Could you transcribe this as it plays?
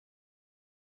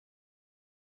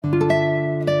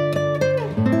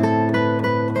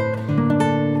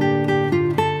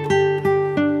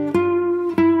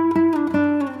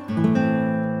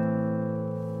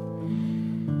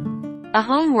A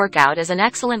home workout is an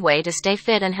excellent way to stay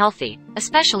fit and healthy,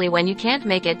 especially when you can't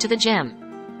make it to the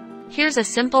gym. Here's a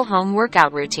simple home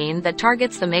workout routine that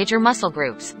targets the major muscle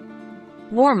groups.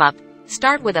 Warm-up.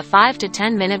 Start with a 5 to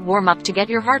 10 minute warm-up to get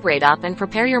your heart rate up and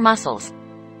prepare your muscles.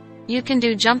 You can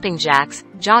do jumping jacks,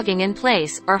 jogging in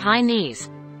place, or high knees.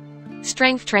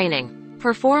 Strength training.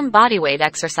 Perform bodyweight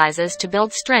exercises to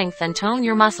build strength and tone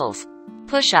your muscles.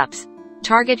 Push-ups.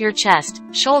 Target your chest,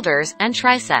 shoulders, and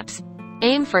triceps.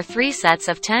 Aim for 3 sets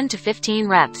of 10 to 15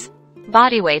 reps.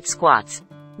 Bodyweight squats.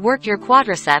 Work your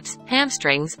quadriceps,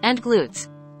 hamstrings, and glutes.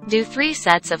 Do 3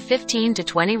 sets of 15 to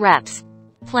 20 reps.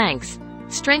 Planks.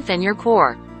 Strengthen your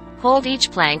core. Hold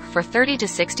each plank for 30 to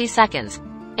 60 seconds.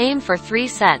 Aim for 3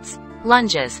 sets.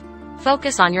 Lunges.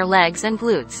 Focus on your legs and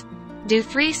glutes. Do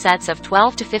 3 sets of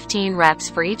 12 to 15 reps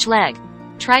for each leg.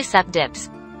 Tricep dips.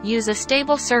 Use a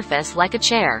stable surface like a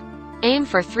chair. Aim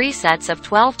for 3 sets of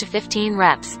 12 to 15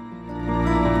 reps.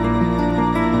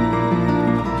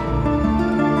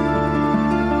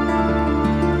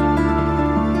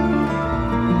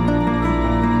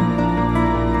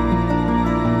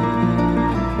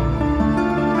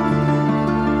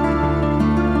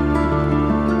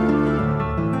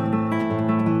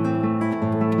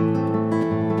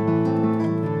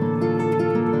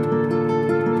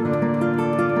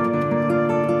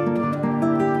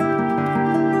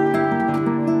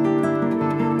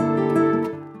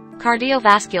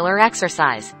 Cardiovascular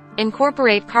exercise.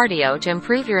 Incorporate cardio to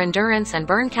improve your endurance and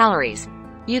burn calories.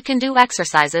 You can do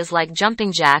exercises like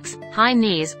jumping jacks, high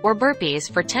knees, or burpees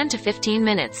for 10 to 15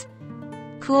 minutes.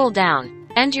 Cool down.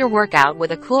 End your workout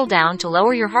with a cool down to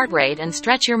lower your heart rate and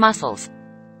stretch your muscles.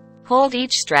 Hold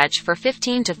each stretch for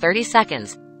 15 to 30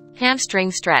 seconds.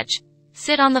 Hamstring stretch.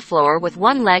 Sit on the floor with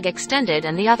one leg extended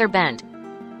and the other bent.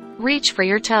 Reach for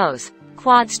your toes.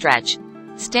 Quad stretch.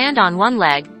 Stand on one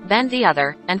leg, bend the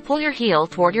other, and pull your heel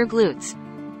toward your glutes.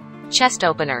 Chest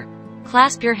opener.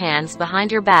 Clasp your hands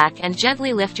behind your back and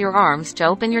gently lift your arms to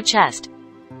open your chest.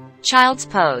 Child's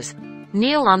pose.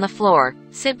 Kneel on the floor,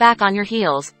 sit back on your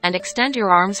heels, and extend your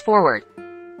arms forward.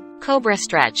 Cobra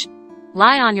stretch.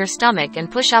 Lie on your stomach and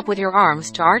push up with your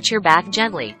arms to arch your back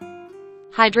gently.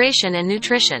 Hydration and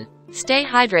nutrition. Stay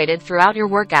hydrated throughout your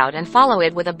workout and follow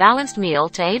it with a balanced meal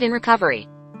to aid in recovery.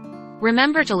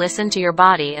 Remember to listen to your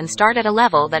body and start at a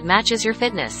level that matches your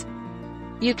fitness.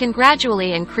 You can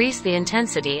gradually increase the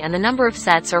intensity and the number of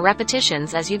sets or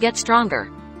repetitions as you get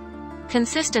stronger.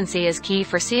 Consistency is key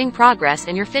for seeing progress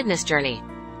in your fitness journey.